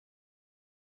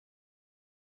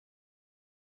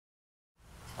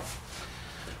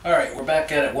Alright, we're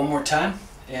back at it one more time,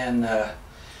 and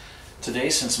today,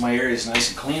 since my area is nice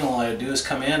and clean, all I do is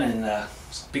come in and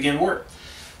begin work.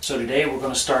 So today we're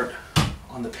going to start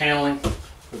on the paneling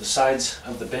for the sides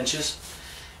of the benches,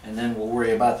 and then we'll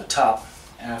worry about the top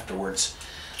afterwards.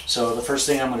 So the first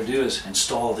thing I'm going to do is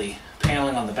install the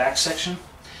paneling on the back section,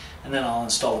 and then I'll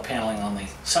install the paneling on the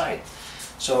side.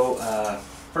 So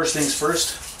first things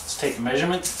first, let's take a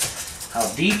measurement, how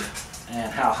deep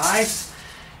and how high,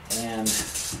 and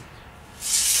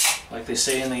like they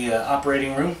say in the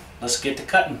operating room, let's get to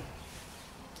cutting.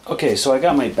 Okay, so I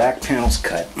got my back panels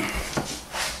cut,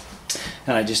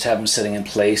 and I just have them sitting in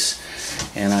place,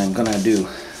 and I'm gonna do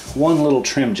one little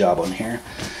trim job on here.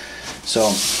 So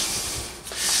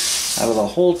out of the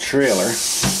whole trailer,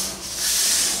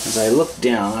 as I look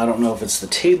down, I don't know if it's the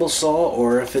table saw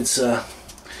or if it's the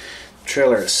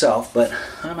trailer itself, but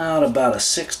I'm out about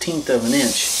 1/16 of an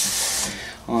inch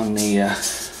on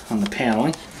the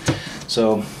paneling.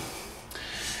 So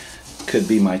could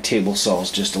be my table saw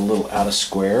is just a little out of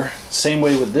square. Same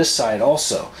way with this side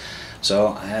also.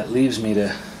 So that leaves me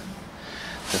to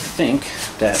think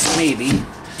that maybe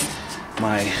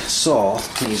my saw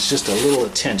needs just a little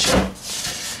attention.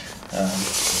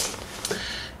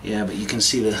 Yeah, but you can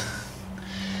see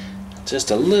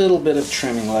just a little bit of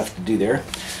trimming left to do there.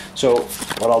 So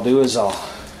what I'll do is I'll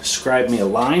scribe me a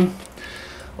line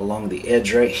along the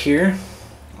edge right here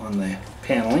on the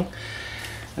paneling,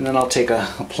 and then I'll take a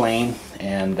plane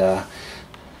and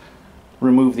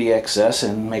remove the excess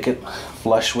and make it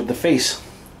flush with the face.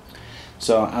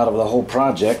 So out of the whole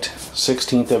project,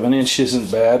 1/16 of an inch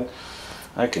isn't bad.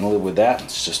 I can live with that.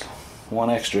 It's just one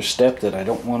extra step that I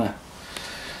don't want to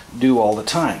do all the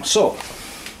time. So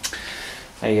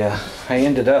I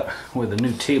ended up with a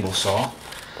new table saw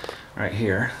right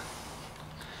here,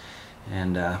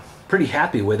 and pretty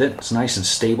happy with it. It's nice and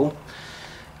stable.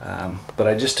 But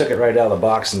I just took it right out of the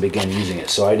box and began using it,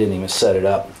 so I didn't even set it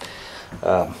up.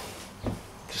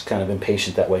 Just kind of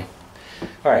impatient that way.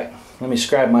 Alright, let me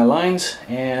scribe my lines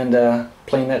and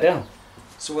plane that down.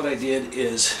 So what I did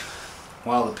is,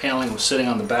 while the paneling was sitting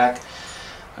on the back,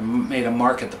 I made a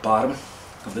mark at the bottom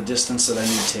of the distance that I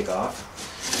need to take off.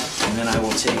 And then I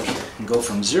will take and go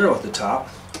from 0 at the top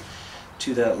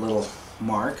to that little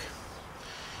mark,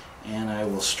 and I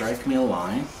will strike me a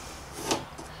line.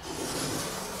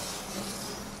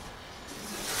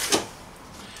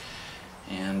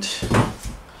 And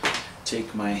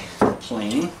take my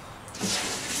plane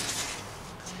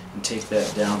and take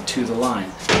that down to the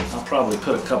line. I'll probably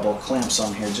put a couple of clamps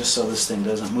on here just so this thing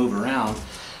doesn't move around,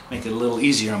 make it a little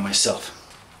easier on myself.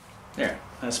 There,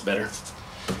 that's better.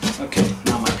 Okay,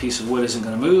 now my piece of wood isn't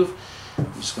going to move.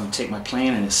 I'm just going to take my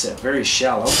plane, and it's set very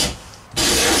shallow,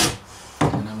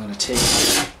 and I'm going to take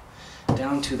it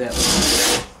down to that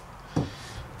line.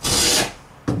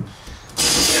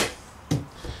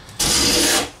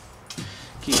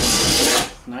 Keep it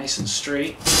nice and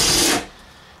straight.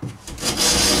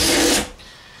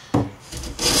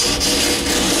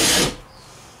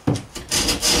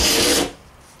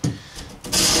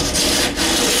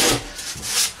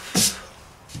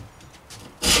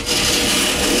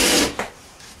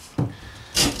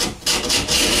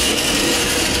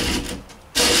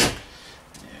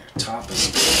 Top is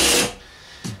good.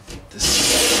 This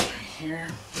is right here.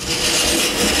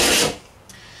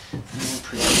 And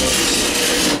pretty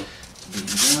close to being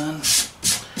done.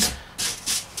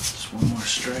 Just one more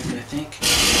strike, I think.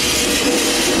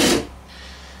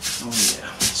 Oh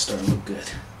yeah, it's starting to look good.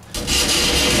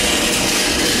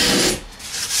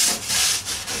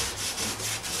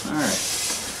 Alright,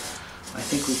 I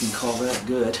think we can call that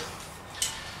good.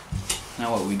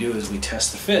 Now what we do is we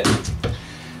test the fit.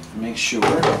 Make sure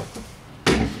that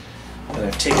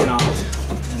I've taken off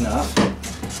enough.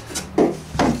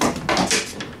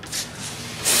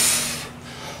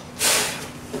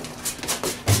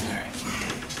 Alright.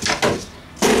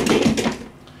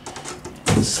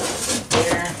 And set that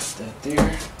there, put that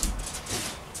there.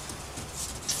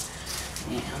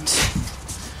 And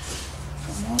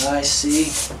from what I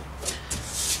see,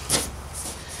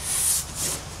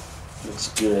 looks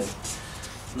good.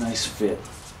 Nice fit.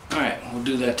 Alright, we'll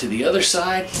do that to the other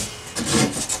side,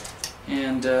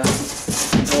 and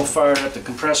we'll fire up the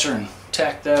compressor and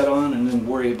tack that on, and then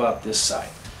worry about this side.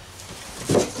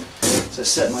 So I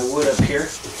set my wood up here,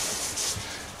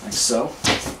 like so,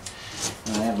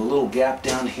 and I have a little gap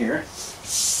down here.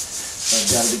 So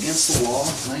I've got it against the wall,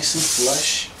 nice and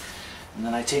flush, and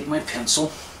then I take my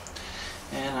pencil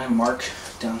and I mark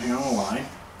down here on the line.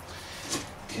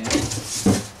 Okay,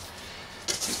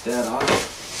 take that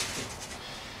off.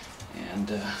 And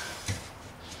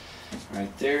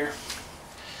right there,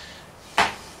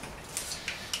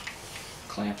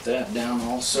 Clamp that down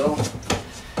also.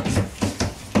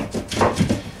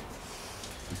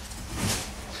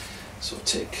 So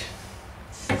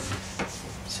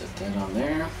set that on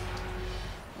there,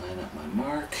 line up my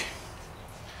mark,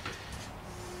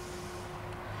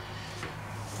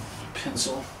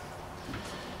 pencil.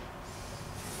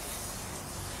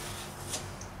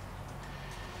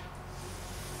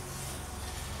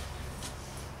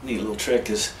 Neat little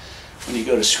trick is when you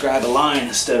go to scribe a line,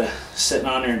 instead of sitting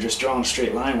on there and just drawing a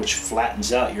straight line, which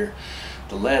flattens out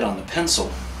the lead on the pencil,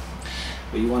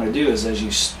 what you want to do is as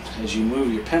you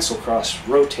move your pencil across,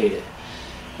 rotate it,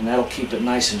 and that'll keep it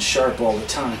nice and sharp all the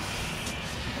time.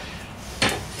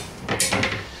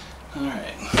 All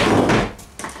right,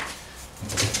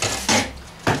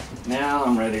 now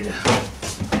I'm ready to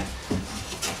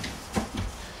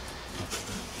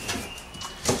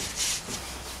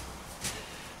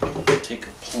take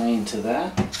a plane to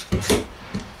that.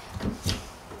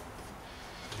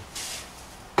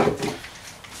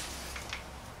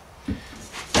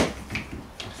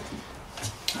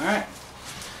 Alright,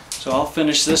 so I'll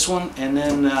finish this one and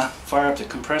then fire up the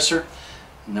compressor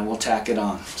and then we'll tack it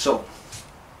on. So,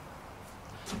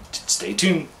 stay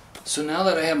tuned. So now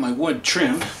that I have my wood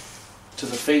trimmed to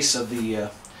the face of the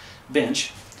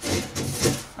bench,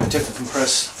 I took the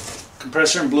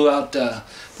compressor and blew out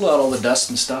all the dust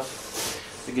and stuff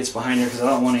that gets behind here because I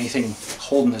don't want anything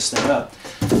holding this thing up.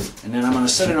 And then I'm going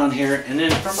to set it on here, and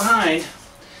then from behind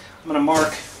I'm going to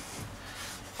mark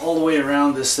all the way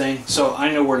around this thing so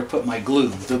I know where to put my glue.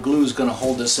 The glue is going to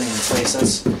hold this thing in place.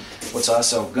 That's what's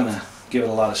also going to give it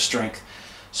a lot of strength.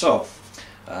 So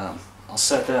I'll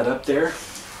set that up there.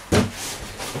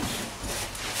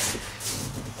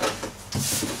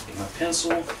 Get my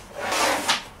pencil.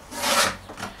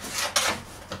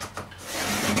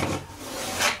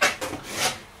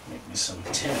 Some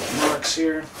tinted marks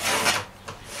here.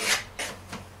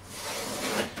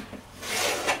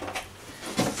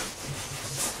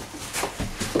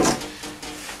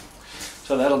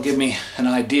 So that'll give me an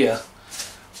idea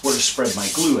where to spread my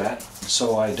glue at,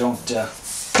 so I don't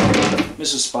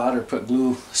miss a spot or put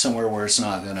glue somewhere where it's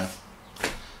not gonna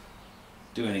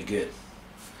do any good.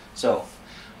 So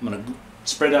I'm gonna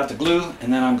spread out the glue,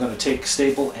 and then I'm gonna take a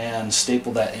staple and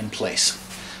staple that in place.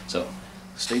 So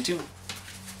stay tuned.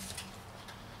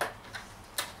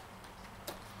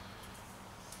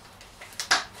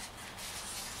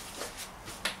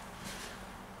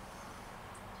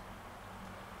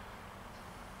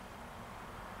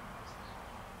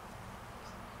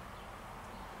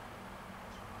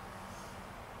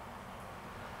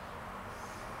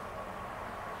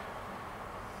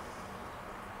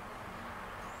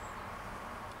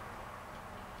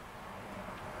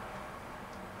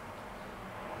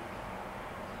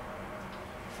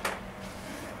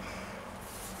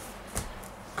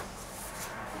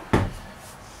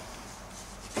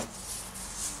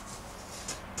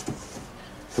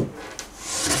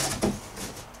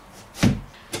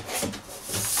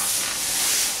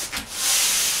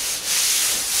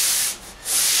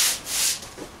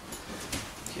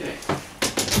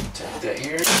 That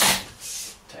here,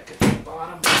 tack it to the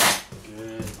bottom,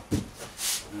 good,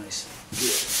 nice and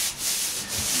good.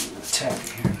 I'm going to tack it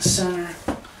here in the center,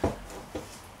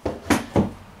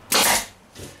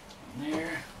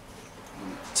 there, on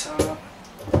the top,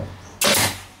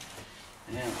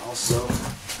 and also the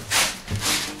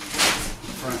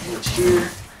front edge here,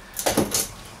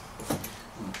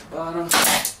 one at the bottom,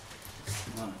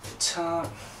 one at the top,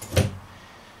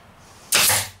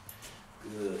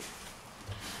 good.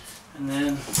 And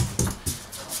then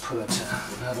I'll put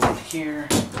another one here,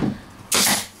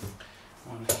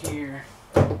 one here,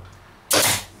 one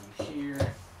here.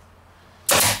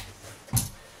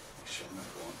 Make sure I'm not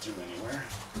going through anywhere.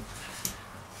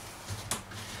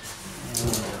 And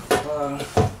one at the bottom,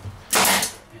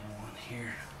 and one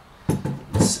here in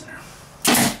the center.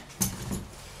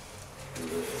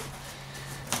 Good.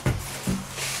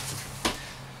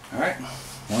 All right.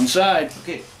 One side.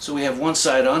 Okay, so we have one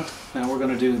side on. Now we're going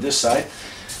to do this side.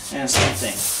 And same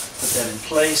thing. Put that in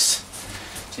place.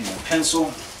 Take my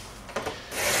pencil.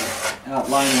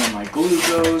 Outline where my glue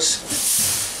goes.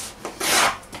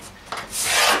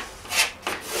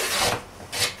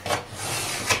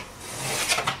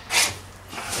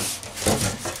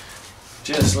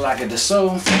 Just like a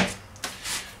so.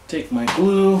 Take my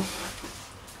glue.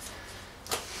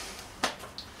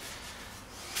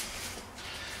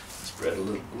 Spread a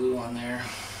little glue on there.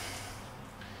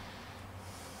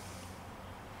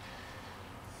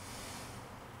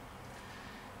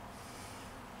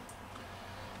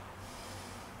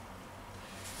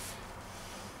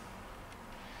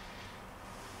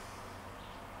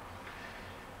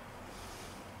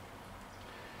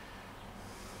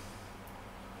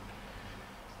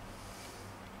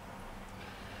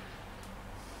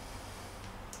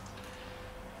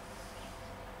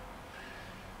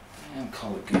 and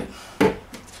call it good.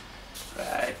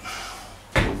 Right.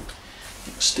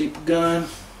 Get a staple gun.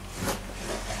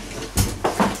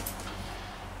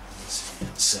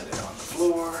 Set it on the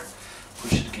floor.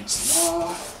 Push it against the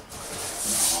wall.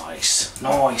 Nice,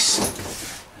 nice.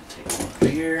 And take one up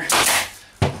here.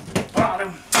 One on the bottom.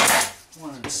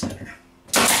 One in the center.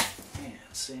 And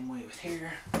same way with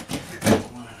here.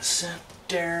 One in the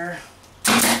center.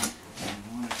 And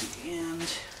one at the end.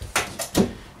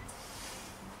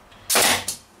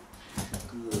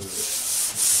 Good.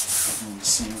 And the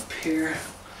same up here.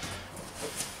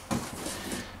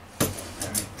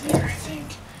 Right there, I think.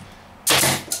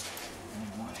 And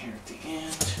one here at the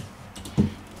end.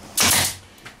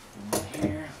 One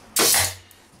here.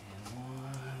 And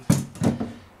one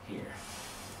here.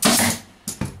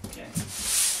 Okay.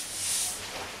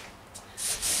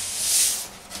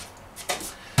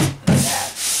 And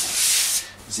that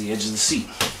is the edge of the seat.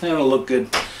 That'll look good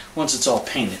once it's all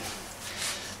painted.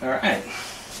 Alright.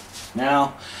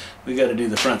 Now we got to do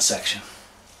the front section.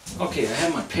 Okay, I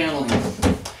have my paneling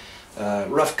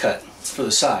rough cut for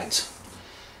the sides.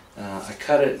 I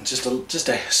cut it just a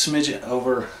smidge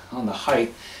over on the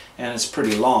height, and it's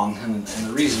pretty long. And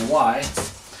the reason why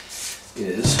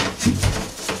is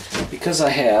because I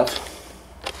have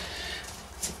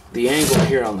the angle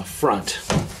here on the front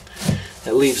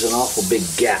that leaves an awful big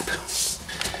gap.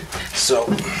 So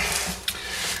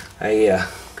I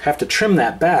have to trim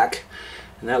that back.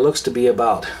 And that looks to be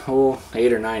about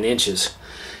 8 or 9 inches,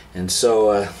 and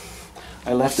so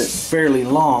I left it fairly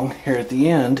long here at the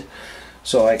end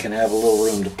so I can have a little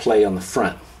room to play on the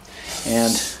front.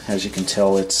 And as you can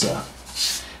tell, it's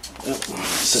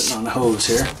sitting on the hose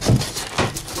here,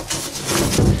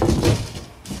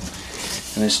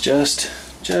 and it's just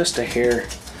a hair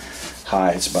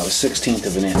high. It's about 1/16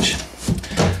 of an inch.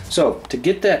 So to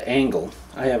get that angle,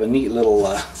 I have a neat little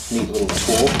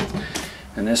tool,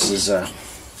 and this is a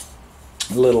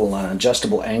little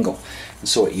adjustable angle. And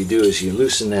so what you do is you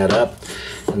loosen that up,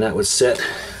 and that would sit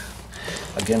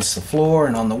against the floor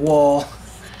and on the wall,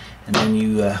 and then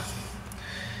you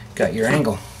got your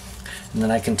angle. And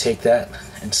then I can take that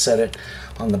and set it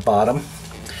on the bottom,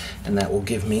 and that will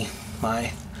give me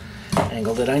my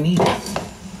angle that I need.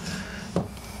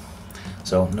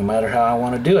 So no matter how I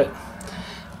want to do it,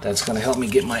 that's going to help me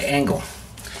get my angle.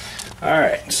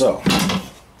 Alright, so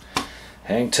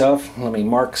hang tough. Let me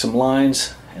mark some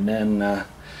lines, and then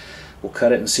we'll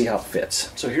cut it and see how it fits.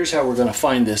 So here's how we're going to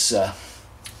find this angle.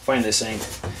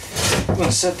 I'm going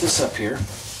to set this up here.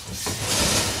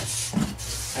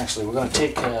 Actually, we're going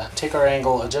to take our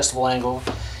angle, adjustable angle,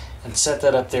 and set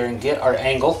that up there and get our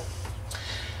angle,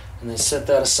 and then set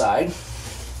that aside.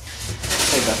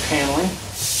 Take our paneling,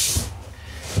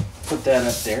 put that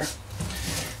up there.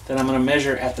 Then I'm going to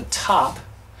measure at the top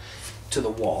to the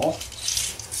wall.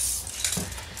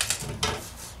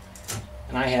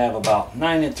 And I have about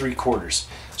 9 3/4.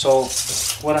 So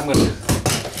what I'm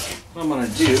going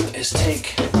to do is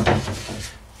take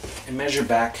and measure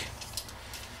back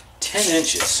 10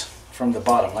 inches from the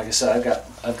bottom. Like I said,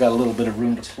 I've got a little bit of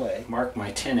room to play. Mark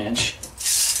my 10-inch.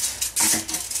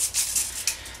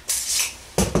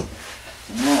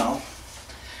 Now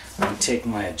I'm going to take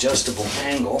my adjustable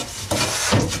angle,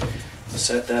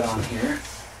 set that on here,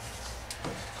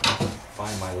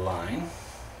 find my line.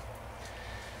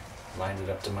 Lined it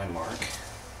up to my mark,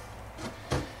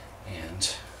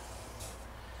 and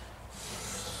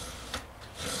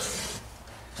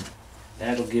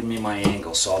that'll give me my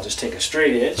angle. So I'll just take a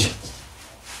straight edge.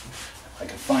 If I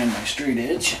can find my straight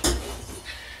edge.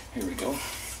 Here we go.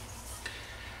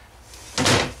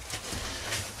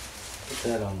 Put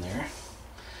that on there.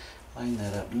 Line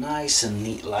that up nice and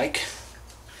neat like.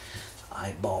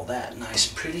 Eyeball that nice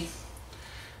and pretty.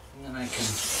 And then I can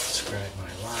scribe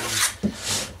my line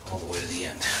all the way to the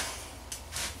end.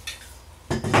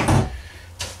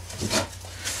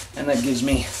 And that gives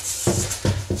me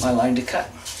my line to cut.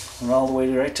 We're all the way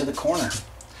right to the corner.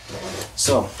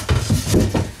 So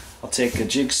I'll take a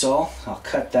jigsaw, I'll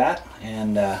cut that,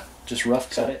 and just rough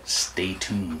cut it. Stay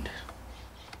tuned.